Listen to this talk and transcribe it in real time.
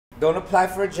Don't apply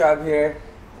for a job here,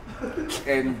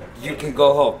 and you can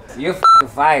go home. You're f***ing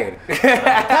fired.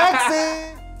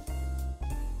 Taxi!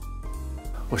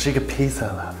 我是一个 pizza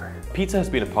lover. Pizza has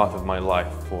been a part of my life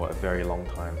for a very long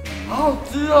time. 好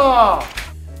吃啊！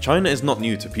 China is not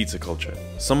new to pizza culture.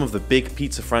 Some of the big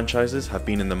pizza franchises have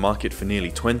been in the market for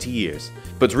nearly 20 years.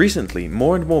 But recently,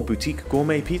 more and more boutique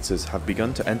gourmet pizzas have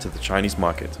begun to enter the Chinese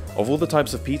market. Of all the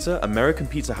types of pizza, American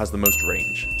pizza has the most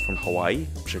range, from Hawaii,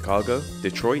 Chicago,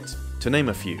 Detroit, to name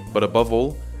a few. But above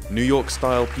all, New York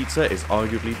style pizza is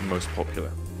arguably the most popular.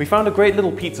 We found a great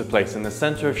little pizza place in the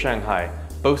center of Shanghai,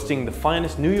 boasting the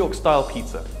finest New York style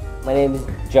pizza. My name is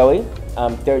Joey.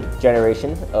 I'm third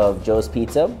generation of Joe's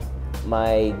Pizza.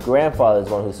 My grandfather is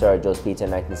the one who started Joe's Pizza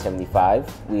in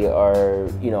 1975. We are,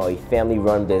 a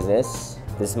family-run business.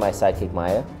 This is my sidekick,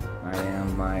 Maya. I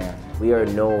am Maya. We are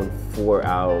known for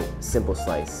our simple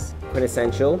slice.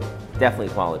 Quintessential, definitely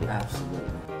quality.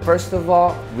 Absolutely. First of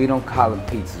all, we don't call them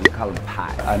pizzas, we call them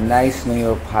pie. A nice New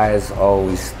York pie is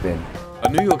always thin. A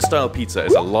New York style pizza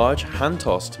is a large,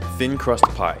 hand-tossed, thin crust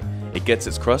pie. It gets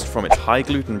its crust from its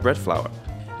high-gluten bread flour.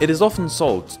 It is often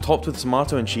sold topped with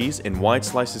tomato and cheese in wide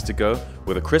slices to go,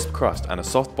 with a crisp crust and a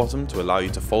soft bottom to allow you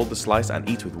to fold the slice and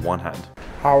eat with one hand.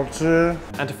 好吃。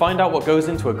 And to find out what goes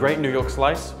into a great New York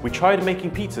slice, we tried making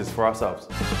pizzas for ourselves.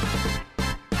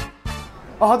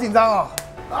 哦，好紧张哦。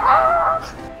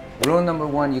 Rule number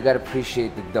one, you gotta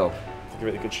appreciate the dough. Give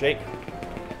it a good shake.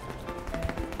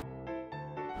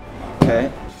 OK，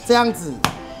 这样子。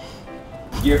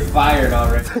 You're fired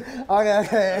already.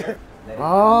 OK。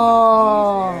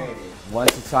哦。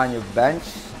 Once it's on your bench,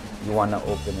 you wanna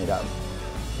open it up.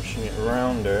 Pushing it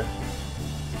rounder.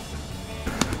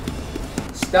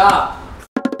 Stop!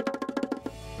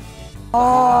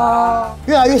 哦，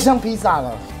越来越像披萨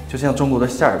了。就像中国的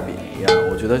馅儿饼一样，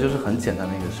我觉得就是很简单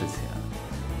的一个事情。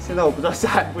现在我不知道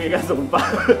下一步应该怎么办。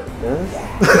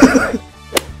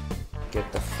Get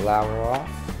the flour off.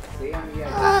 See on the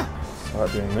edge.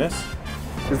 Start doing this.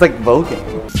 It's like voguing.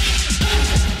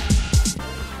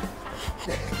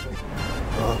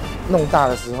 弄大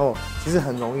的时候，其实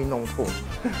很容易弄错。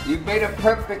 You made a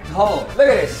perfect hole. Look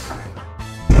at this.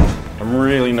 I'm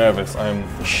really nervous. I'm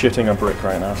shitting a brick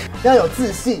right now. 要有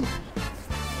自信。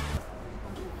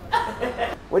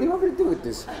 What do you want me to do with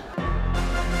this?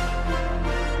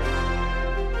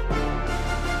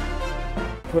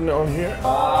 Putting it on here.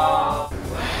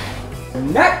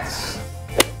 Next!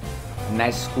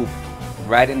 Nice scoop.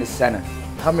 Right in the center.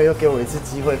 他们又给我一次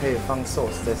机会可以放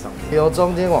sauce 在上面，由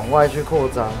中间往外去扩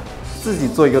张。自己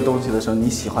做一个东西的时候，你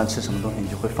喜欢吃什么东西，你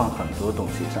就会放很多东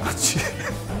西上去。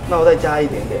那我再加一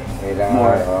点点。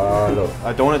More.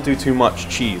 I don't want to do too much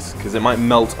cheese because it might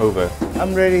melt over.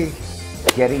 I'm ready.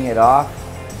 Getting it off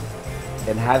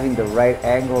and having the right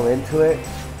angle into it,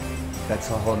 that's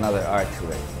a whole nother art to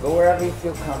it. Go wherever you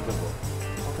feel comfortable.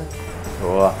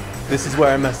 Oh, this is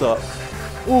where I mess up.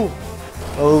 Oh,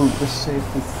 the shape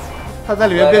is. 它在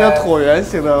里面变成椭圆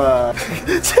形的了。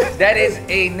That is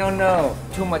a no-no.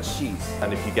 Too much cheese.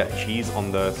 And if you get cheese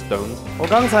on the stones, 我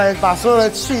刚才把所有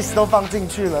的 cheese 都放进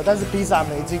去了，但是披萨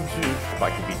没进去。 that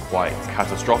could be quite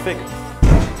catastrophic.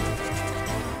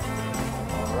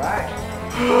 All right.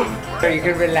 So you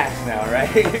can relax now,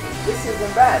 right? This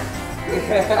isn't bad.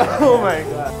 Oh my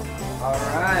god. All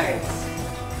right.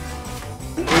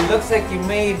 It looks like you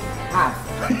made half.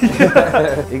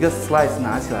 一个 slice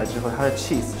拿起来之后，它的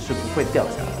cheese 是不会掉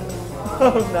下来的。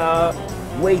 Oh no.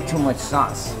 Way too much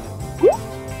sauce.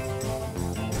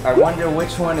 I wonder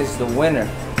which one is the winner.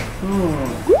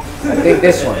 I think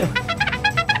this one.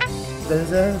 人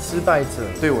生失败者。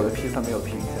对我的披萨没有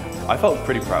评价。 I felt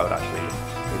pretty proud actually.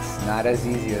 It's not as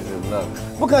easy as it looks.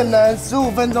 不可能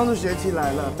，15分钟就学起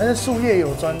来了。但是术业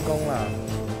有专攻啦。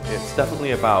 It's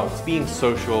definitely about being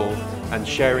social and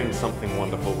sharing something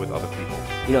wonderful with other people.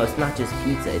 It's not just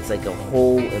pizza, it's like a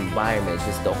whole environment. It's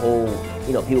just the whole,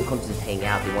 people come to just hang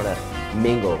out, they want to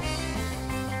mingle.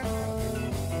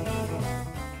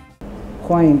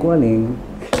 欢迎光临。